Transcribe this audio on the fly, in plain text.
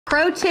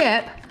Pro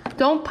tip,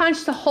 don't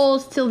punch the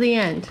holes till the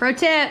end. Pro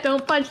tip,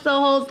 don't punch the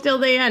holes till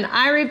the end.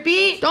 I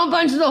repeat, don't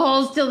punch the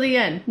holes till the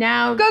end.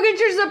 Now, go get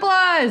your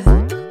supplies.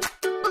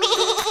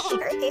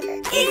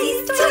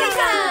 Izzy's Toy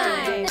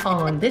Time!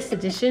 On this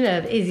edition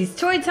of Izzy's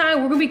Toy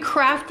Time, we're gonna be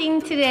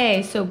crafting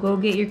today, so go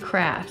get your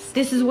crafts.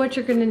 This is what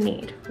you're gonna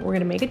need. We're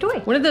gonna make a toy.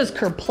 One of those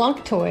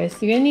Kerplunk toys.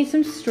 You're gonna need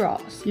some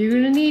straws. You're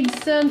gonna need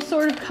some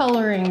sort of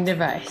coloring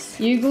device.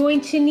 You're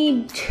going to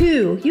need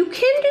 2. You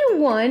can do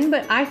 1,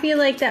 but I feel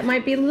like that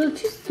might be a little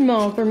too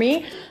small for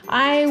me.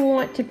 I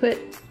want to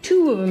put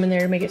 2 of them in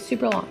there to make it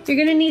super long. You're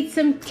gonna need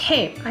some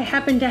tape. I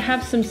happen to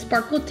have some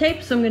sparkle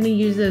tape, so I'm gonna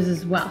use those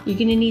as well. You're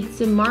gonna need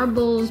some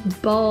marbles,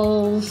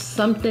 balls,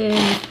 something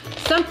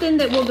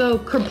that will go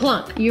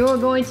kerplunk. You're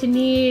going to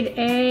need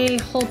a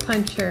hole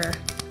puncher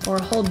or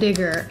a hole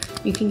digger.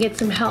 You can get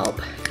some help.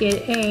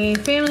 Get a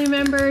family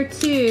member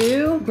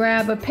to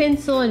grab a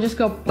pencil and just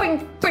go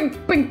bing, bing,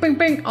 bing, bing,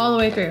 bing, all the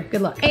way through.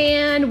 Good luck.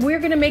 And we're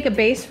gonna make a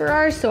base for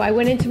ours, so I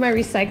went into my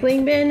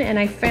recycling bin and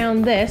I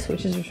found this,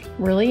 which is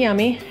really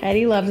yummy.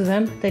 Eddie loves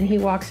them. Then he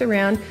walks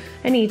around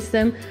and eats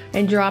them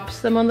and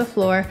drops them on the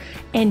floor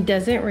and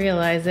doesn't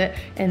realize it.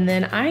 And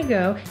then I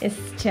go and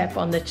step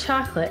on the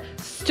chocolate.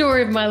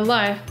 Story of my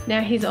life. Now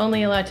he's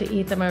only allowed to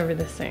eat them over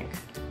the sink.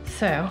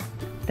 So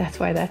that's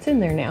why that's in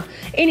there now.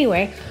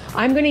 Anyway,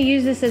 I'm gonna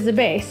use this as a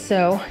base.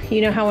 So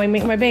you know how I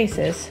make my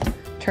bases.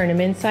 Turn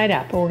them inside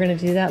out, but we're gonna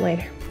do that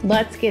later.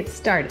 Let's get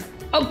started.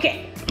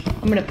 Okay,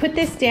 I'm gonna put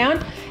this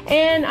down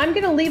and I'm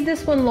gonna leave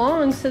this one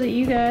long so that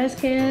you guys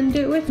can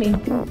do it with me.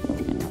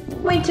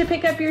 Wait to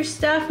pick up your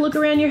stuff, look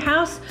around your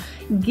house,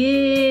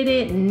 get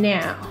it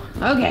now.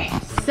 Okay,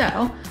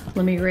 so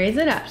let me raise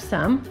it up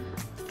some.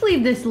 Let's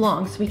leave this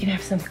long so we can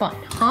have some fun,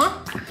 huh?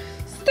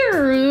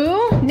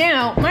 Through.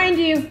 Now, mind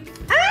you,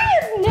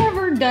 I've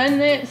never done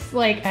this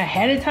like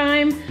ahead of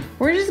time.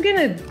 We're just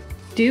gonna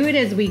do it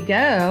as we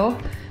go.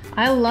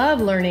 I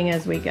love learning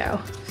as we go.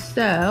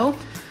 So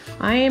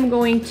I am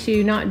going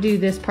to not do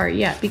this part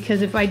yet,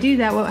 because if I do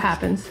that, what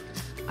happens?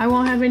 I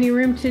won't have any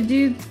room to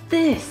do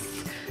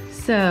this.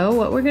 So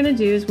what we're gonna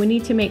do is we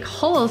need to make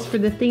holes for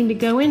the thing to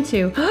go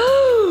into.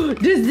 Oh,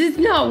 does this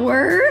not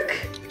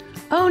work?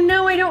 Oh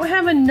no, I don't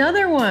have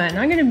another one.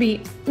 I'm gonna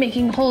be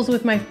making holes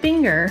with my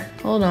finger.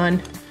 Hold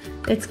on,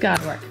 it's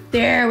gotta work.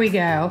 There we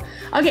go.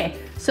 Okay,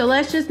 so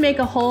let's just make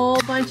a whole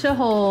bunch of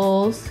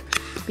holes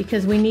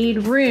because we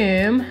need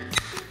room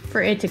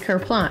for it to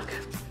kerplunk.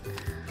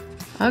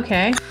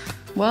 Okay,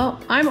 well,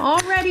 I'm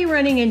already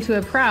running into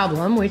a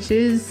problem, which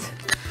is,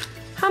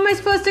 how am I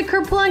supposed to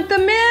kerplunk the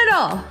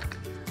middle?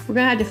 We're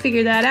gonna have to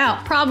figure that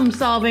out. Problem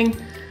solving.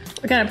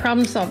 We gotta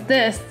problem solve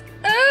this.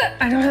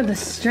 I don't have the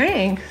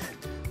strength.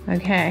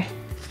 Okay.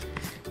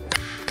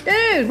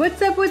 Dude,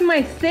 what's up with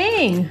my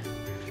thing?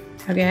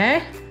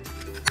 Okay.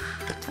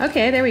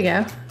 Okay, there we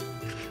go.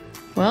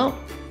 Well,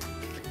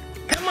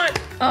 come on.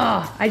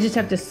 Oh, I just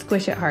have to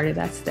squish it harder,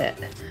 that's it.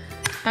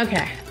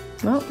 Okay,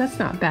 well, that's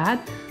not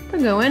bad. They're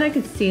going, I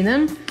can see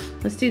them.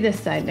 Let's do this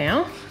side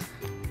now.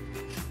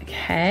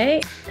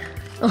 Okay.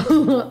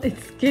 Oh,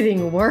 it's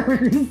getting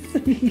worse.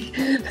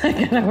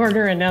 I gotta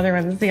order another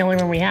one. This is the only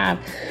one we have.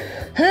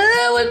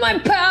 With my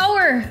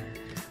power.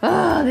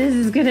 Oh, this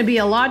is gonna be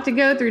a lot to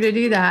go through to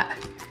do that.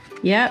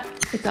 Yep,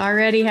 it's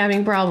already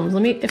having problems.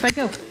 Let me, if I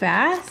go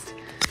fast,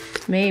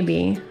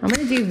 maybe. I'm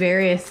gonna do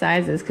various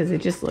sizes because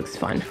it just looks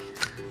fun,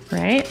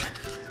 right?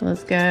 So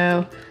let's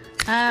go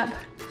up,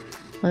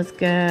 let's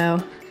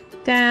go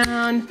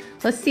down.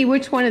 Let's see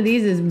which one of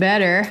these is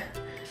better.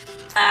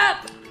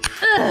 Up.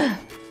 Ugh.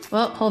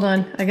 Well, hold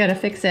on, I gotta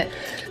fix it.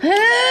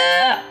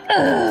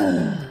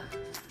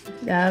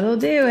 That'll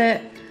do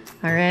it.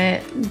 All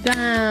right,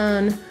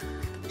 down,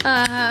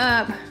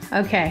 up,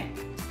 okay,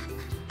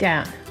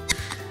 down.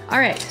 All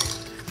right,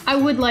 I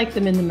would like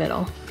them in the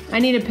middle. I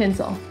need a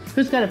pencil.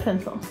 Who's got a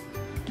pencil?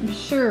 I'm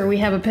sure we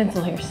have a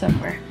pencil here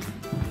somewhere.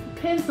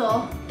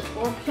 Pencil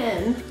or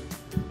pen.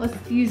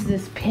 Let's use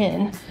this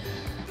pen.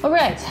 All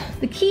right,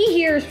 the key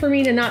here is for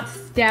me to not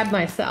stab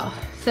myself.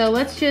 So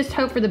let's just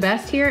hope for the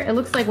best here. It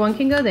looks like one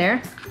can go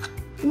there.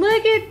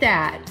 Look at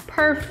that,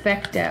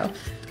 perfecto.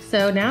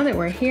 So now that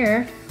we're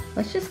here,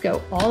 let's just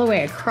go all the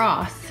way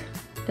across.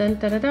 Dun,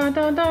 dun, dun, dun,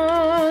 dun,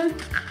 dun.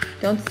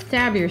 Don't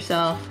stab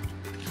yourself.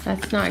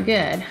 That's not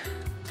good.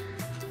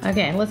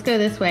 Okay, let's go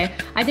this way.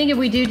 I think if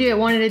we do it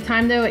one at a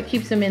time though, it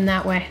keeps them in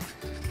that way.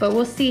 But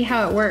we'll see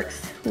how it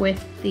works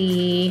with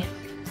the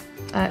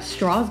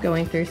straws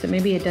going through. So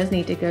maybe it does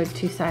need to go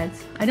 2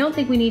 sides. I don't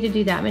think we need to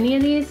do that many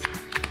of these.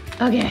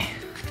 Okay,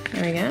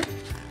 there we go.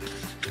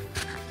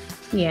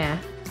 Yeah,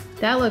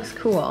 that looks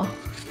cool.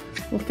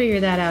 We'll figure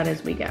that out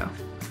as we go.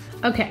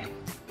 Okay,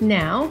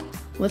 now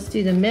let's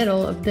do the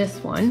middle of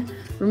this one.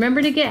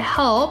 Remember to get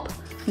help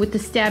with the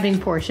stabbing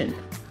portion.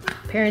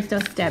 Parents,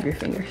 don't stab your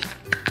fingers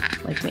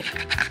like me.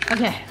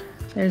 Okay,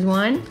 there's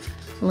one.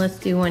 Let's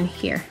do one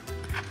here.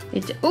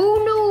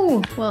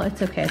 Oh no! Well,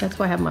 it's okay. That's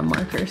why I have my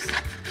markers.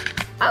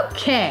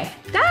 Okay,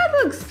 that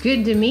looks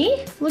good to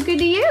me. Look good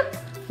to you?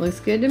 Looks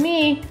good to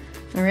me.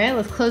 All right,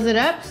 let's close it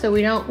up so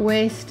we don't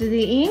waste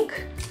the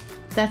ink.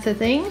 That's a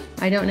thing?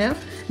 I don't know.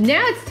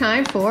 Now it's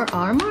time for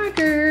our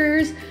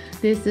markers.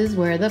 This is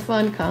where the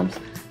fun comes.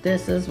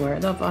 This is where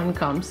the fun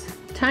comes.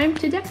 Time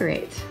to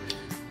decorate.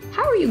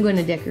 How are you going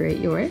to decorate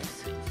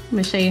yours? I'm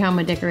going to show you how I'm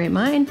going to decorate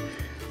mine.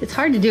 It's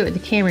hard to do it with the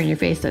camera in your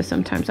face though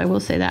sometimes, I will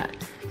say that.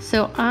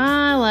 So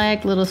I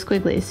like little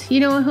squigglies. You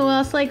know who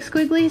else likes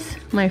squigglies?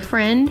 My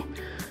friend.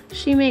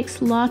 She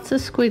makes lots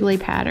of squiggly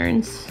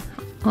patterns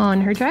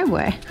on her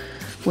driveway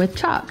with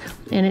chalk,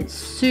 and it's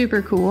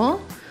super cool.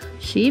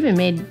 She even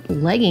made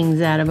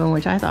leggings out of them,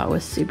 which I thought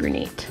was super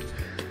neat.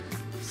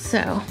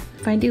 So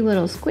if I do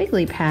little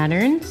squiggly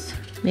patterns,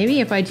 maybe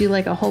if I do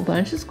like a whole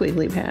bunch of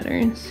squiggly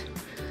patterns,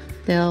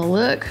 they'll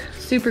look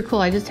super cool.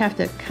 I just have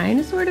to kind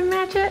of sort of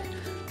match it.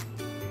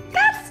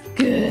 That's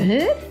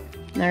good.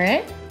 All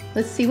right,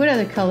 let's see, what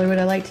other color would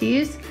I like to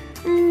use?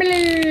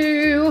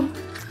 Blue.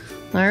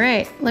 All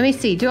right, let me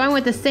see. Do I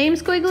want the same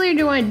squiggly or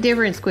do I want a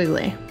different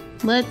squiggly?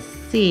 Let's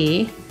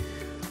see.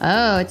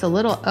 Oh, it's a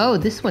little, oh,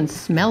 this one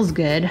smells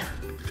good.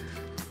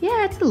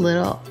 Yeah, it's a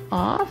little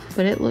off,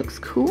 but it looks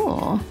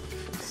cool.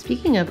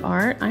 Speaking of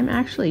art, I'm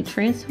actually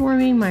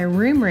transforming my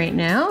room right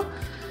now.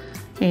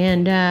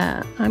 And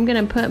I'm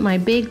gonna put my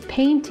big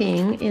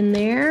painting in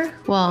there.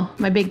 Well,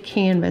 my big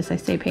canvas, I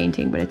say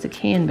painting, but it's a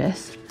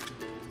canvas.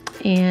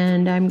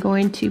 And I'm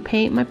going to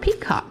paint my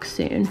peacock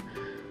soon.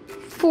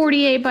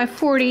 48 by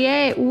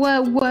 48,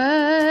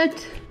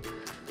 what?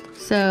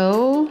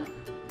 So,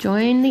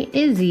 join the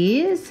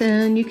Izzies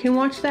and you can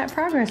watch that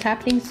progress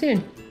happening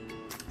soon.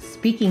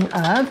 Speaking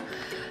of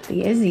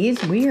the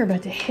Izzies, we are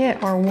about to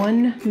hit our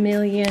 1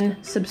 million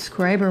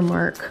subscriber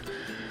mark.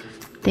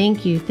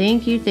 Thank you,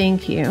 thank you,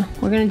 thank you.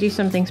 We're gonna do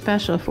something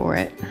special for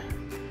it.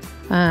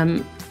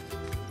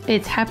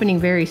 It's happening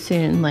very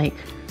soon, like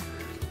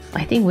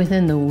I think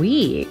within the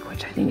week,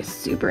 which I think is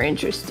super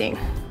interesting.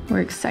 We're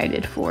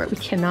excited for it. We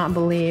cannot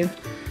believe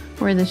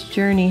where this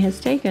journey has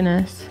taken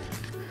us.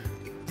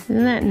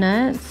 Isn't that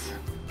nuts?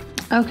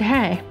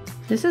 Okay,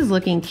 this is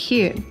looking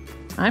cute.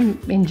 I'm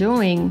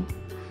enjoying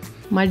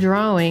my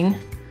drawing.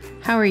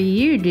 How are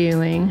you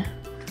doing?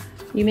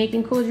 You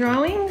making cool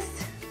drawings?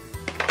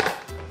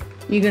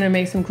 You gonna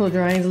make some cool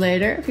drawings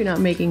later if you're not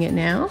making it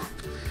now.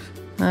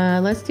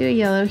 Let's do a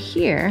yellow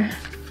here.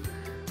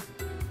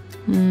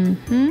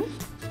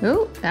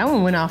 Oh, that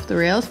one went off the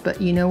rails, but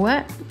you know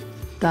what?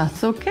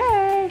 That's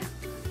okay.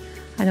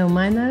 I don't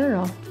mind that at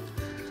all.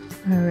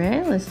 All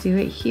right, let's do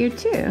it here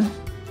too.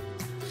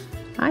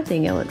 I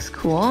think it looks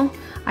cool.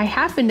 I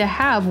happen to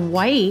have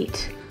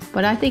white,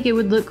 but I think it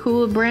would look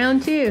cool with brown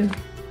too,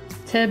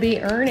 to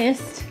be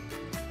earnest.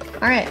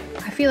 All right,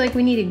 I feel like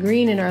we need a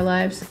green in our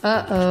lives.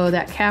 Uh-oh,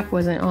 that cap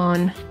wasn't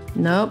on.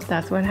 Nope,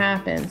 that's what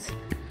happens.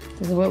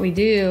 This is what we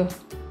do.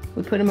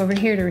 We put them over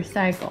here to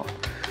recycle.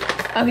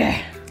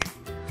 Okay.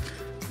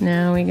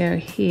 Now we go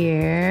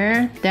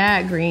here.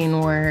 That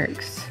green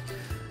works.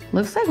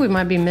 Looks like we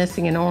might be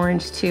missing an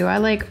orange too. I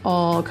like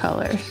all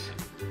colors.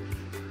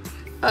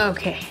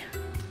 Okay.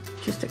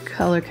 Just a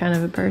color kind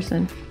of a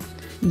person.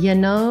 You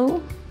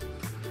know?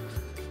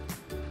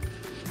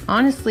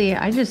 Honestly,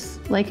 I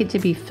just like it to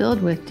be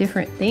filled with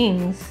different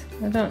things.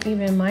 I don't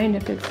even mind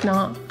if it's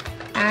not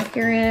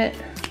accurate.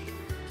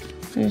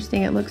 I just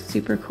think it looks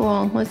super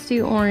cool. Let's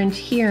do orange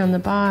here on the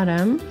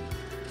bottom.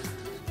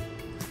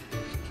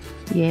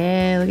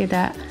 Yeah, look at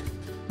that.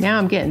 Now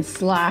I'm getting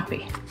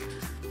sloppy,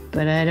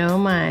 but I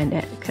don't mind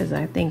it because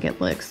I think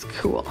it looks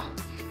cool.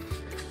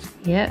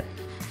 Yep,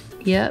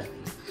 yep,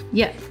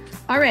 yep.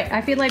 All right, I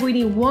feel like we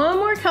need one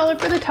more color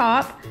for the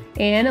top,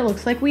 and it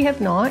looks like we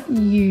have not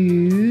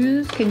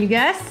used, can you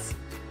guess?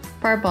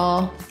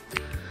 Purple.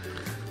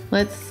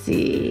 Let's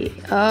see.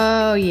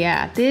 Oh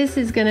yeah, this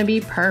is gonna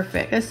be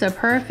perfect. This is a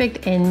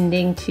perfect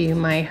ending to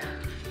my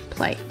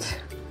plate.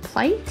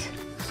 Plate.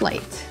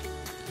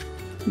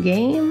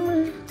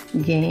 Game.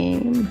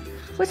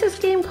 What's this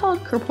game called?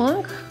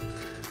 Kerplunk?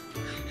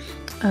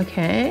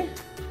 Okay.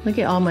 Look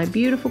at all my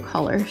beautiful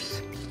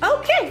colors.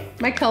 Okay,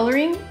 my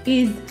coloring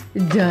is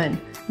done.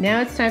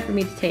 Now it's time for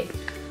me to tape.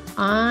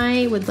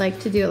 I would like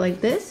to do it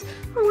like this,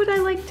 or would I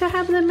like to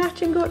have them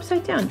match and go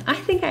upside down? I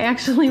think I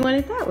actually want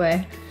it that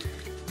way.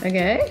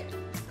 Okay.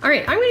 All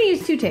right, I'm gonna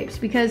use 2 tapes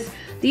because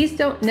these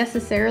don't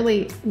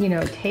necessarily, you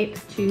know, tape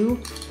to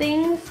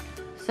things.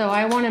 So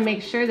I wanna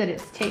make sure that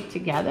it's taped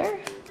together.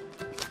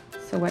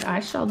 So what I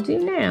shall do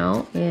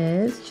now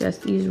is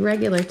just use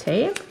regular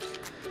tape.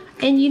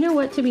 And you know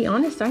what, to be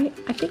honest, I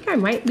think I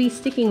might be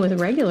sticking with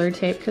regular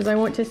tape because I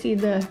want to see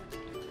the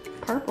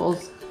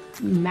purples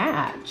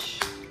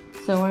match.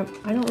 So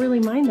I don't really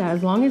mind that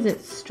as long as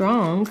it's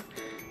strong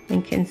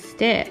and can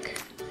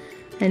stick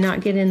and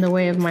not get in the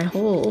way of my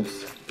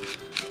holes,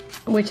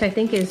 which I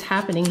think is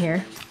happening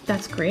here.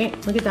 That's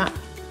great, look at that.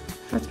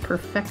 That's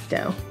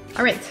perfecto.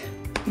 All right,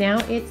 now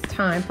it's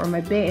time for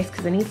my base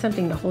because I need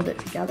something to hold it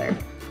together.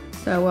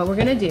 So what we're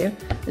gonna do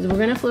is we're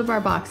gonna flip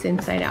our box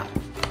inside out.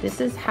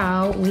 This is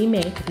how we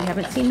make, if you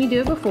haven't seen me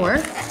do it before,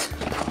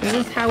 this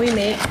is how we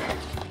make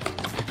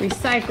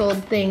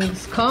recycled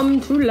things come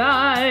to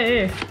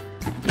life.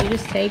 You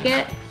just take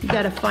it, you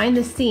gotta find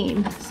the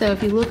seam. So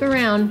if you look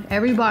around,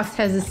 every box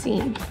has a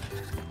seam.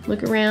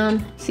 Look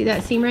around. See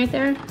that seam right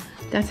there?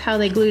 That's how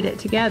they glued it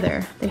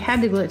together. They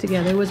had to glue it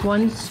together. It was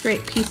one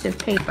straight piece of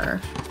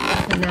paper.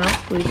 And now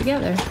it's glued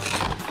together.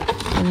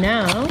 And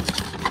now,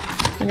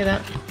 look at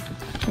that.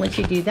 Once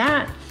you do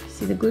that,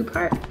 see the glue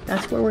part?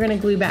 That's where we're gonna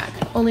glue back.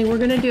 Only we're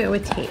gonna do it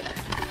with tape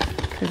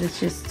because it's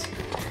just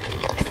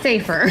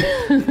safer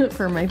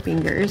for my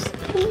fingers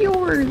and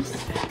yours.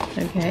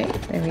 Okay,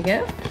 there we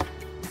go.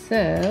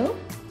 So,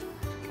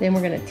 then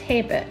we're gonna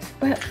tape it.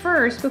 But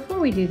first, before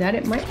we do that,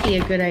 it might be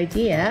a good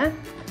idea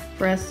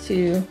for us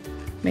to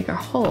make our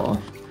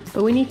hole,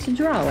 but we need to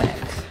draw it.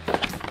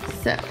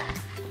 So,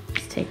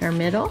 let's take our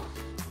middle,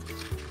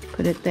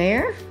 put it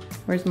there.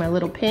 Where's my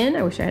little pen?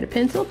 I wish I had a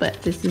pencil,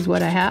 but this is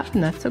what I have,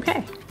 and that's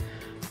okay.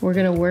 We're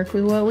gonna work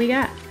with what we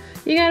got.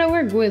 You gotta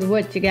work with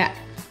what you got.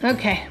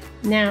 Okay,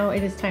 now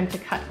it is time to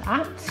cut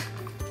that,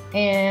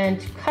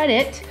 and cut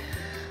it.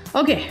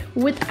 Okay,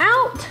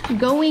 without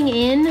going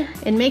in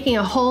and making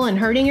a hole and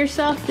hurting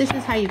yourself, this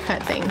is how you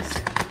cut things.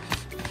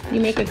 You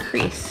make a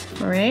crease,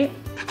 all right?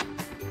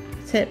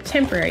 It's a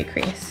temporary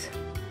crease.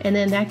 And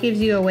then that gives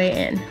you a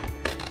way in.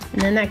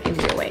 And then that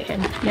gives you a way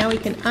in. Now we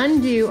can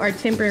undo our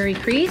temporary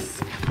crease,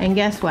 and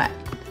guess what?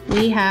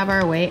 We have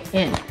our way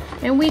in.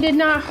 And we did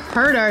not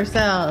hurt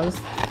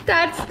ourselves.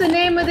 That's the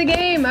name of the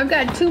game. I've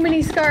got too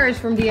many scars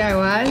from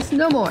DIYs,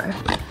 no more.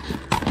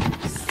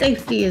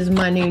 Safety is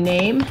my new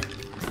name.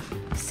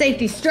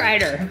 Safety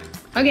Strider.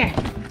 Okay,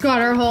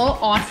 got our hole.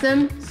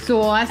 Awesome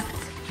sauce.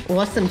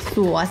 Awesome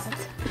sauce.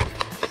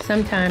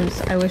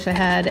 Sometimes I wish I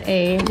had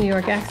a New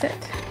York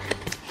accent.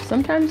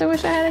 Sometimes I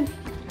wish I had an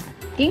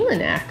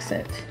England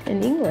accent,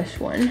 an English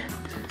one.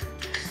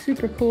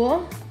 Super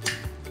cool.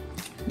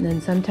 And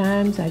then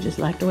sometimes I just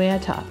like the way I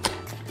talk.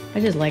 I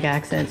just like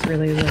accents,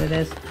 really is what it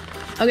is.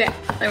 Okay,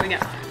 there we go.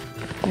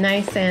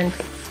 Nice and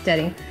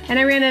steady. And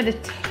I ran out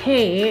of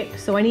tape,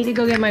 so I need to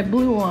go get my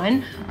blue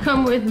one.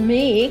 Come with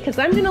me, because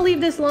I'm gonna leave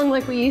this long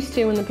like we used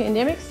to when the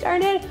pandemic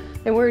started,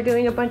 and we were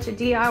doing a bunch of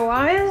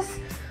DIYs.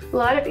 A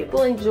lot of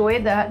people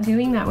enjoyed that,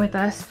 doing that with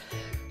us.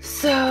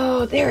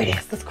 So there it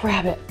is, let's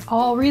grab it.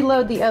 I'll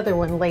reload the other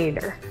one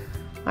later.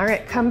 All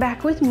right, come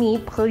back with me,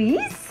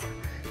 please.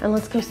 And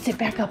let's go sit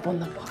back up on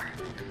the bar.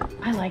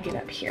 I like it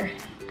up here.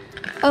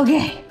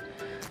 Okay,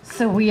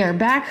 so we are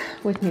back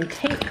with new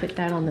tape. Put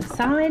that on the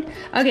side.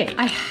 Okay,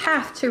 I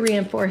have to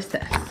reinforce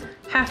this.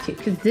 Have to,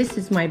 because this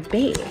is my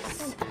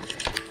base.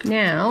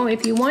 Now,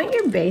 if you want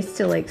your base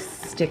to like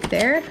stick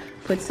there,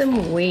 put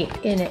some weight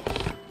in it.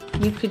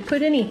 You could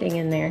put anything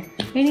in there.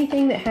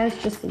 Anything that has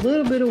just a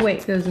little bit of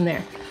weight goes in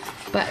there.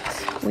 But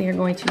we are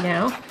going to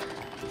now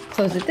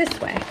close it this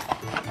way.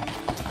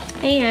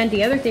 And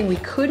the other thing we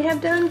could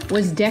have done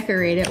was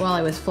decorate it while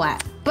it was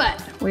flat.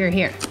 But we're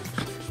here,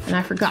 and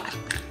I forgot.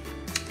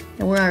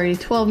 And we're already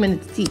 12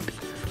 minutes deep.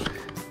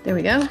 There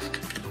we go.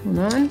 Hold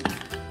on.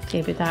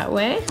 Tape it that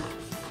way.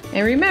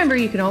 And remember,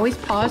 you can always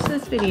pause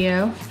this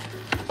video,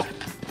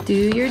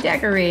 do your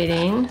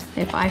decorating.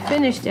 If I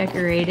finish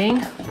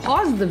decorating,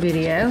 pause the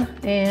video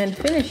and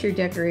finish your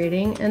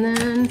decorating, and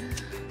then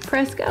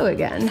press go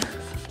again.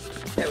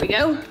 There we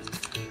go.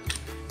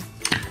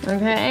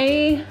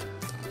 Okay,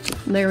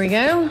 there we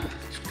go.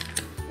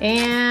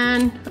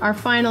 And our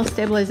final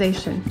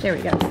stabilization. There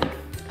we go.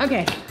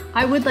 Okay,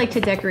 I would like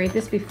to decorate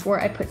this before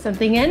I put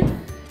something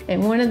in.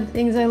 And one of the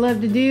things I love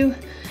to do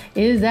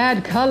is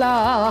add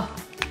color.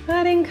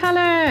 Adding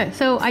color.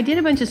 So I did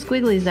a bunch of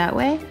squigglies that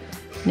way.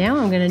 Now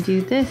I'm gonna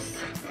do this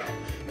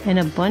and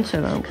a bunch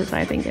of them because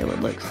I think it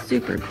would look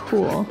super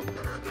cool.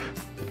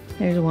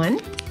 There's one.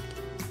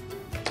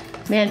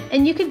 Man,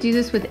 and you could do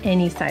this with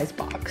any size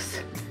box.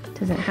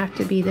 Doesn't have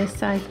to be this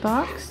size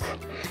box.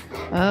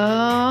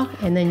 Oh,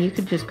 and then you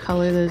could just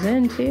color those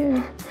in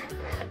too.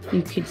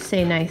 You could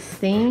say nice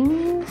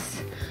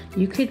things.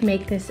 You could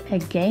make this a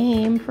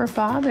game for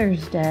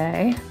Father's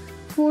Day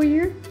for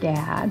your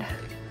dad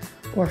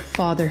or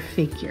father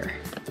figure.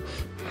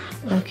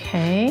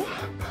 Okay.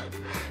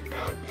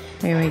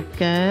 There we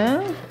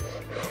go.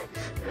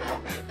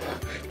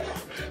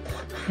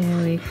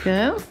 There we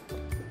go.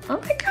 Oh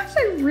my gosh,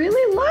 I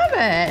really love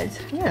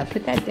it. Yeah,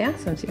 put that down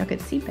so y'all can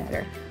see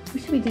better.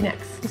 What should we do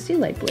next? Let's do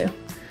light blue.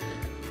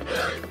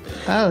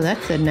 Oh,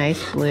 that's a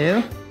nice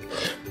blue.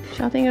 Did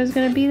y'all think it was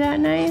gonna be that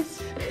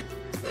nice?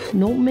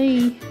 Not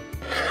me.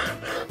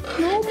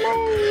 Not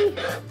me.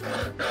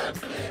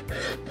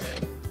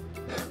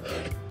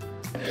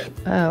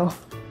 Oh,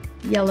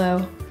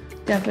 yellow.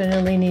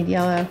 Definitely need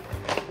yellow.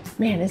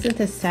 Man, isn't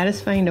this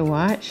satisfying to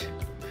watch?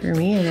 For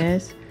me it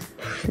is.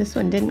 This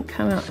one didn't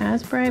come out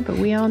as bright, but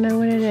we all know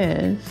what it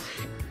is.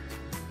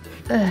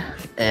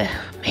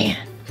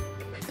 Man.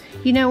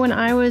 You know, when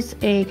I was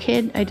a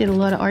kid, I did a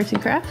lot of arts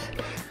and crafts.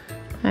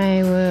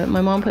 My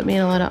mom put me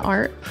in a lot of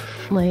art,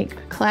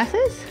 like,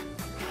 classes.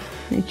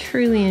 I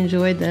truly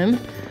enjoyed them.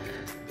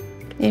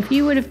 If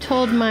you would have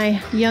told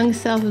my young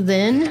self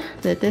then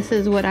that this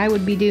is what I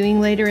would be doing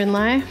later in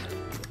life,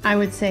 I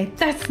would say,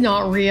 that's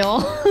not real.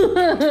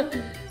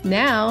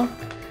 Now,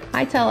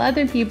 I tell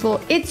other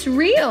people, it's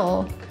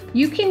real.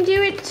 You can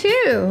do it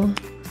too.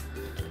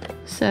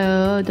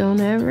 So don't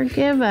ever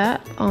give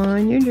up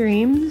on your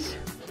dreams,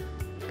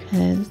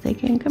 because they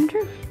can come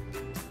true.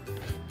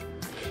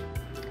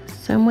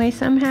 Some way,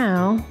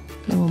 somehow,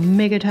 we'll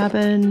make it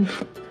happen.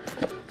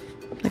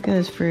 That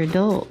goes for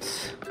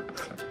adults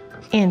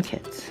and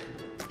kids.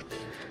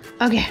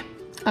 Okay.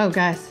 Oh,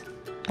 guys.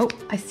 Oh,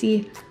 I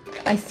see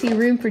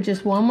room for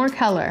just one more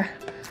color.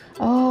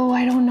 Oh,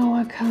 I don't know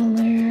what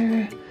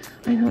color.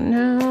 I don't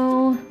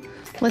know.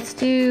 Let's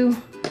do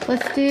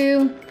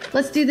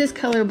this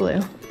color blue.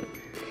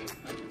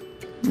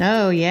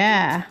 Oh,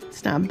 yeah.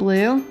 It's not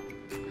blue.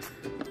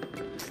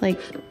 It's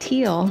like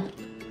teal.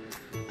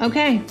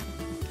 Okay.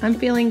 I'm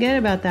feeling good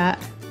about that.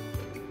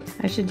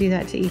 I should do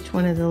that to each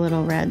one of the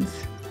little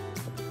reds.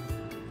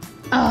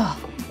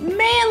 Oh,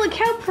 man, look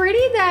how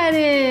pretty that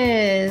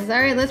is. All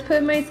right, let's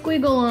put my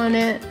squiggle on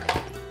it.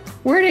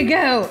 Where'd it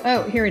go?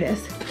 Oh, here it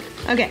is.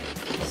 Okay,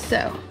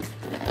 so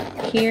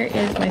here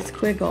is my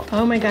squiggle.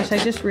 Oh my gosh, I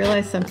just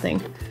realized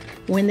something.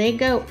 When they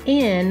go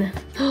in,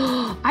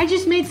 I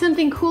just made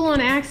something cool on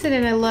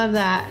accident. I love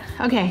that.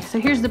 Okay, so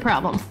here's the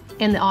problem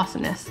and the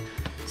awesomeness.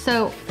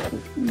 So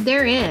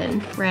they're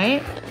in,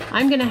 right?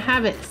 I'm gonna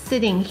have it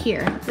sitting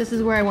here. This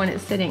is where I want it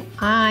sitting.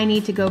 I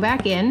need to go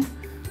back in.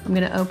 I'm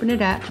gonna open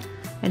it up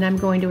and I'm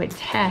going to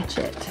attach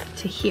it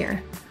to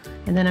here.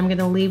 And then I'm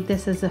gonna leave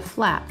this as a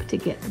flap to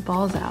get the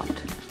balls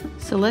out.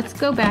 So let's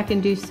go back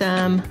and do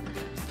some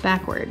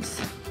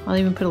backwards. I'll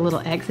even put a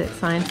little exit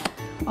sign.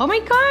 Oh my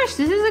gosh,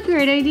 this is a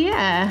great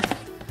idea.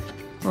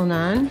 Hold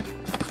on.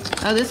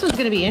 Oh, this one's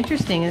gonna be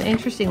interesting, an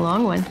interesting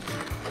long one.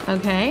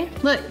 Okay,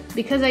 look,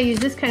 because I use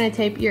this kind of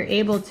tape, you're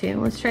able to.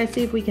 Let's try to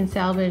see if we can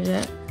salvage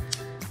it.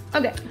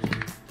 Okay,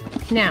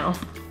 now,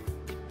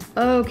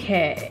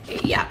 okay,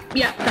 yeah,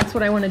 that's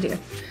what I want to do.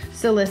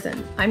 So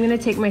listen, I'm gonna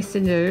take my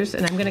scissors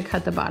and I'm gonna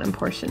cut the bottom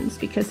portions,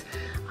 because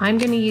I'm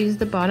gonna use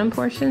the bottom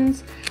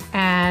portions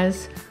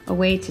as a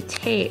way to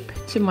tape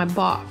to my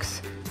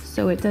box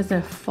so it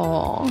doesn't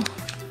fall.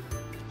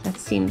 That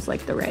seems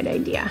like the right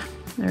idea,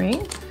 all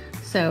right?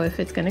 So if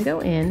it's gonna go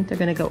in, they're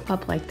gonna go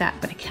up like that,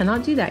 but I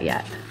cannot do that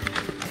yet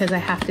because I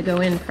have to go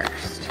in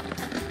first.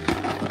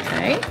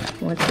 Okay,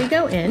 once we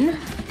go in,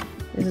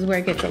 this is where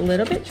it gets a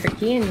little bit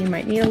tricky and you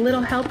might need a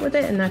little help with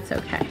it, and that's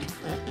okay.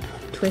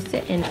 Twist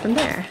it in from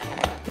there.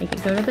 Make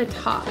it go to the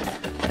top,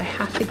 but I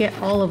have to get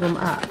all of them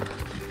up.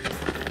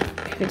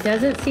 If it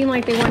doesn't seem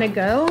like they wanna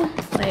go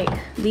like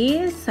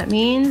these, that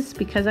means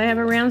because I have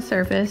a round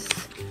surface,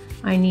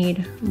 I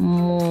need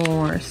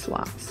more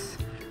slots.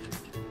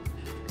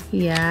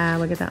 Yeah,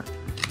 look at that.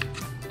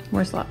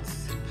 More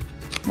slots.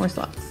 More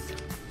slots.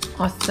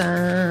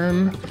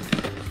 Awesome.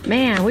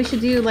 Man, we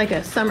should do like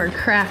a summer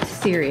craft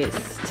series.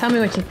 Tell me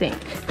what you think.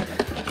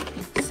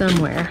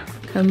 Somewhere.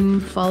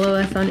 Come follow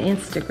us on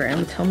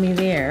Instagram. Tell me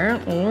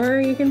there.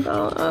 Or you can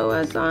follow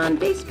us on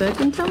Facebook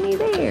and tell me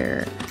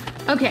there.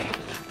 Okay.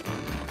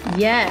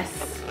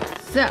 Yes.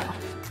 So,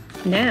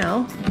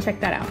 now, check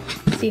that out.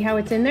 See how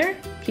it's in there?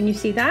 Can you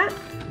see that?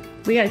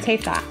 We gotta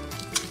tape that.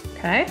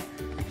 Okay?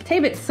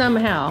 Tape it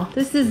somehow.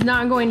 This is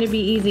not going to be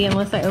easy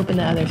unless I open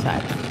the other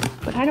side.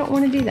 But I don't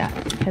want to do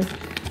that because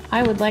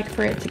I would like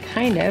for it to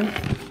kind of...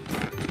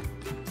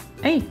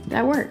 Hey,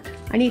 that worked.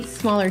 I need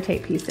smaller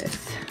tape pieces.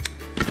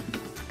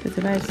 Because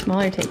if I have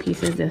smaller tape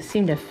pieces, they'll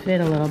seem to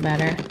fit a little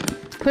better.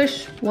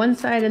 Push one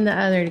side and the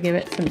other to give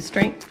it some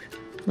strength.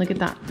 Look at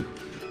that.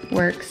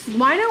 Works.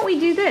 Why don't we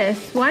do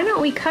this? Why don't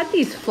we cut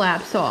these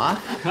flaps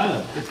off? Cut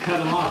them. Just cut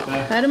them off,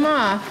 Beth. Cut them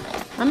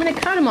off. I'm going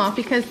to cut them off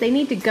because they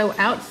need to go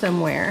out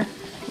somewhere.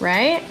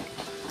 Right?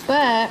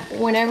 But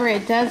whenever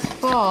it does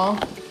fall,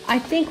 I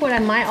think what I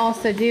might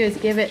also do is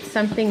give it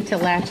something to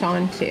latch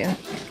onto.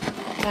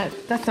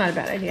 That's not a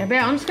bad idea. But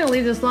I'm just gonna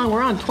leave this long.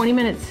 We're on 20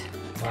 minutes,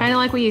 kind of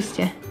like we used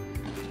to.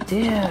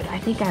 Dude, I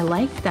think I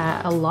like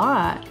that a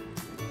lot.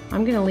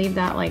 I'm gonna leave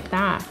that like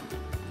that.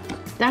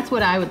 That's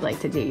what I would like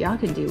to do. Y'all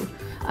can do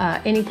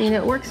anything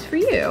that works for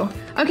you.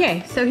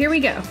 Okay, so here we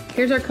go.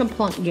 Here's our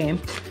Kerplunk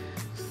game.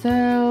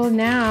 So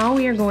now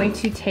we are going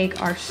to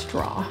take our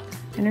straw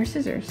and our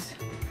scissors.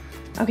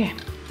 Okay,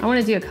 I want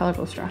to do a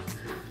colorful straw.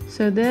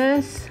 So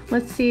this,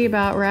 let's see,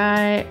 about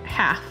right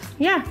half.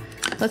 Yeah,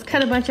 let's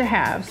cut a bunch of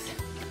halves.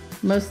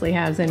 Mostly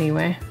halves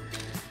anyway.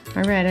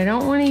 All right, I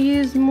don't want to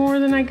use more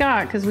than I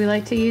got because we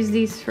like to use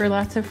these for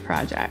lots of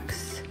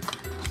projects.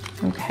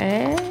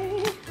 Okay.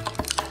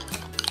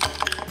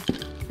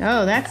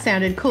 Oh, that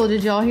sounded cool.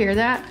 Did y'all hear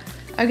that?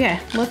 Okay,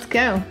 let's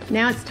go.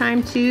 Now it's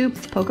time to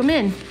poke them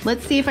in.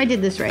 Let's see if I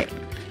did this right.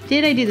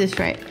 Did I do this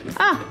right?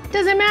 Ah,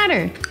 doesn't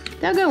matter.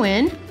 They'll go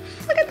in.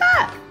 Look at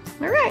that.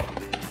 All right.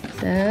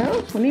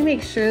 So let me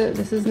make sure that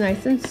this is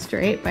nice and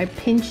straight by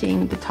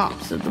pinching the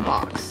tops of the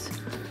box.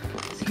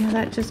 See how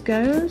that just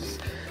goes?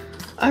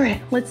 All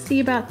right, let's see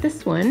about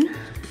this one.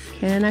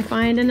 Can I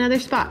find another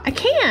spot? I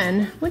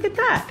can. Look at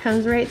that.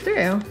 Comes right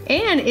through.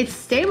 And it's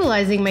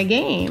stabilizing my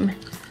game.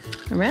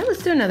 All right,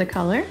 let's do another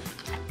color.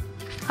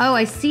 Oh,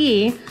 I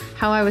see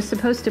how I was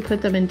supposed to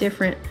put them in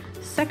different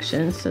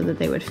sections so that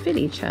they would fit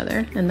each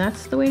other. And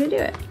that's the way to do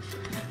it.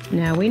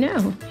 Now we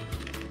know.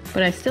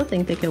 But I still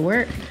think they could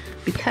work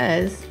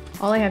because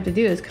all I have to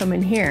do is come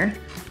in here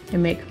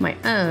and make my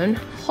own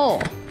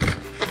hole.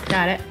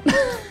 Got it?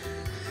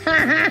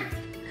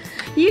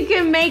 You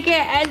can make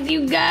it as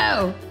you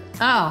go.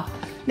 Oh,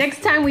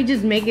 next time we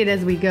just make it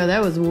as we go.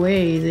 That was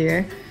way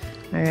easier.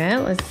 All right,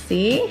 let's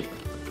see.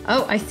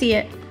 Oh, I see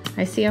it.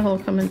 I see a hole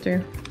coming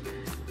through.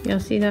 Y'all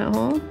see that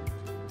hole?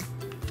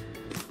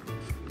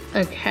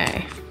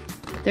 Okay,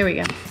 there we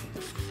go.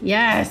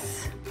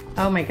 Yes.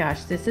 Oh my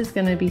gosh, this is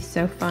gonna be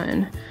so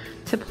fun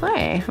to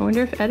play. I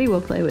wonder if Eddie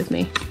will play with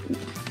me.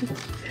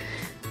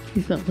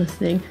 He's not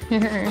listening. All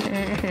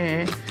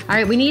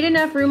right, we need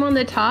enough room on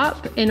the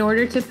top in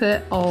order to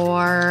put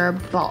our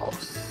balls.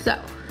 So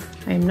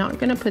I'm not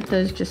gonna put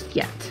those just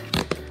yet.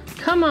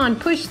 Come on,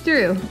 push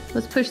through.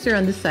 Let's push through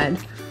on this side.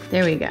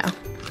 There we go.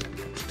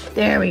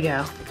 There we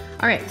go.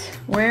 All right,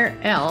 where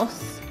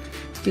else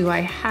do I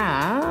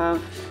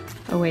have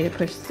a way to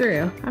push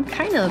through? I'm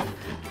kind of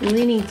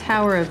leaning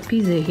Tower of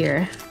Pisa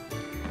here.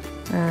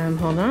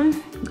 Hold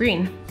on.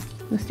 Green.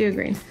 Let's do a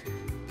green.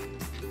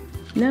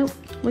 Nope.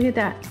 Look at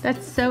that.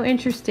 That's so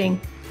interesting.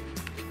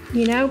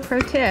 You know, pro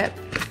tip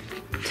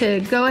to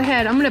go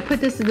ahead. I'm going to put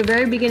this at the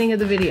very beginning of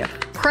the video.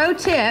 Pro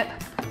tip,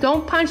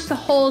 don't punch the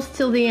holes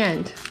till the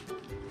end.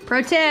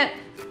 Pro tip,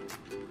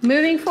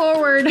 moving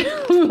forward,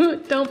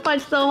 don't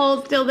punch the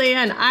holes till the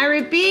end. I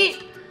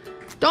repeat,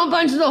 don't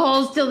punch the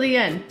holes till the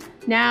end.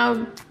 Now,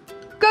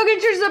 go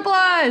get your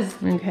supplies.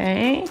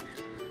 Okay,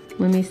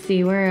 let me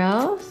see where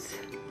else.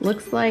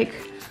 Looks like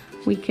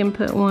we can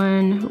put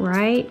one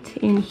right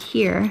in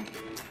here.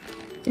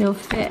 It'll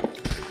fit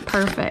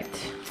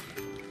perfect.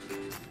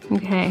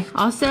 Okay,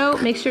 also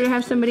make sure to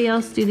have somebody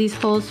else do these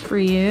holes for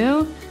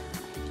you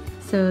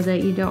so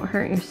that you don't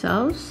hurt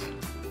yourselves.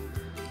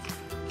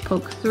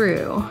 Poke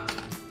through,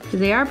 because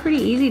they are pretty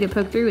easy to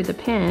poke through with a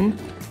pin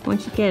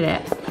once you get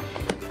it.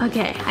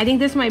 Okay, I think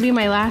this might be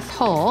my last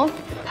hole.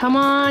 Come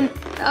on.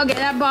 Okay,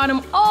 that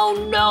bottom,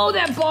 oh no,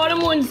 that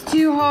bottom one's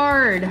too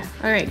hard.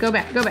 All right, go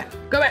back, go back,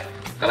 go back,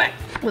 go back.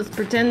 Let's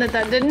pretend that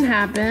that didn't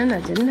happen.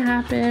 That didn't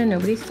happen.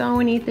 Nobody saw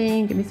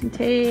anything. Give me some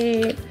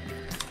tape.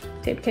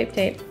 Tape, tape,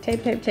 tape,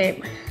 tape, tape,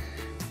 tape.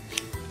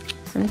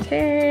 Some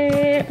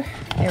tape.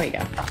 There we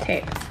go.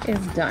 Tape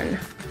is done.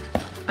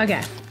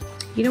 Okay.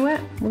 You know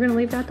what? We're gonna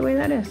leave that the way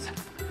that is.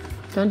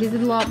 Don't do the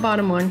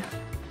bottom one.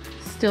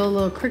 Still a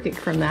little crooked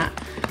from that.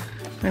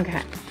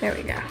 Okay. There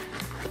we go.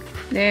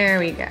 There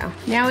we go.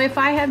 Now, if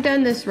I have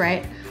done this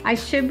right, I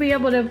should be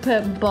able to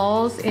put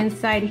balls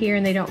inside here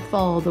and they don't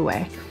fall all the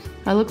way.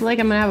 I look like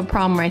I'm gonna have a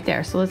problem right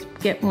there. So let's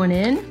get one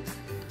in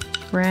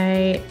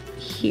right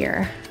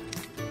here.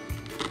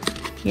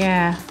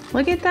 Yeah,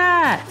 look at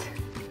that.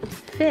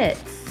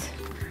 Fits.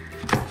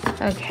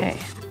 Okay,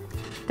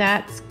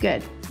 that's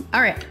good.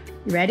 All right,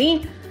 you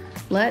ready?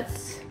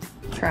 Let's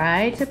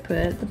try to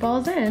put the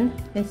balls in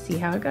and see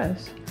how it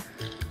goes.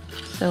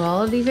 So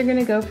all of these are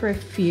gonna go for a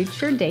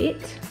future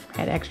date.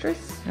 Add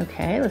extras.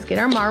 Okay, let's get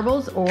our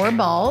marbles or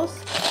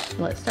balls.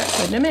 Let's start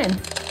putting them in.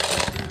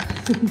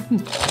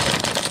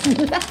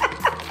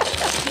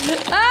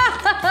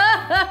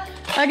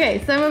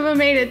 Okay, some of them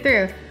made it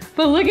through,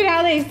 but look at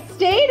how they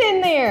stayed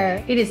in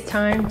there. It is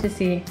time to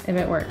see if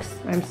it works.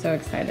 I'm so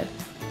excited.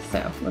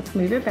 So let's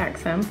move it back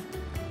some.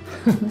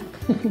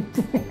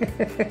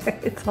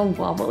 It's all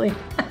wobbly,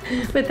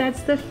 but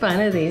that's the fun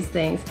of these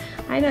things.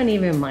 I don't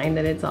even mind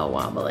that it's all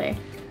wobbly.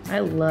 I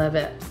love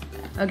it.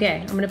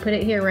 Okay, I'm gonna put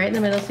it here right in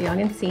the middle so y'all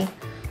can see.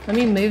 Let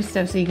me move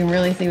stuff so you can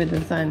really see with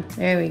the sun.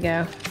 There we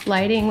go.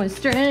 Lighting with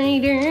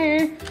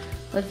Strider.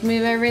 Let's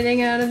move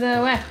everything out of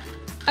the way.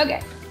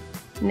 Okay,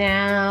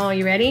 now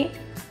you ready?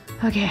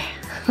 Okay.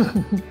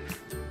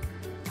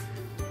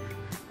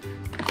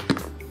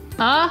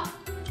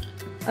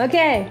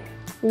 Okay,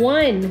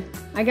 one.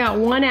 I got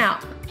one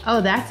out.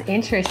 Oh, that's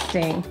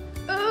interesting.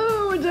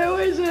 Oh, which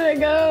way should I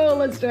go?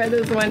 Let's try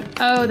this one.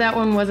 Oh, that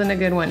one wasn't a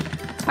good one.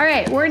 All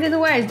right, word of the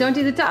wise, don't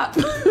do the top.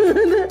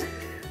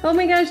 Oh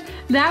my gosh,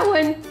 that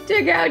one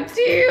took out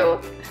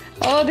too.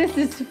 Oh, this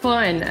is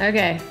fun.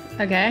 Okay,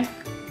 okay.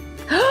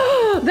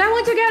 That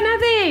one took out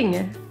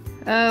nothing.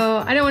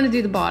 Oh, I don't want to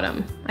do the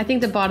bottom. I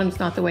think the bottom's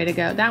not the way to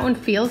go. That one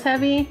feels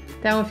heavy.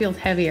 That one feels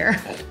heavier.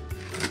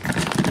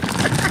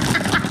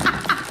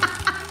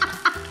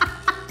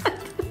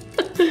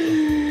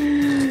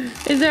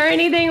 Is there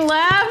anything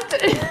left?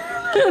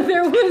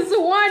 There was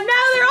one. No,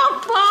 they're all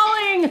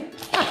falling.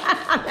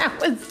 That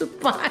was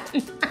fun.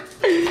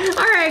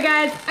 All right,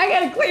 guys, I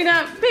gotta clean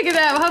up, pick it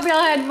up. Hope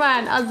y'all had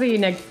fun. I'll see you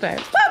next time.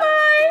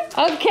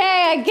 Bye-bye.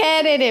 Okay, I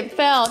get it. It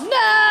fell.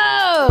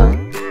 No!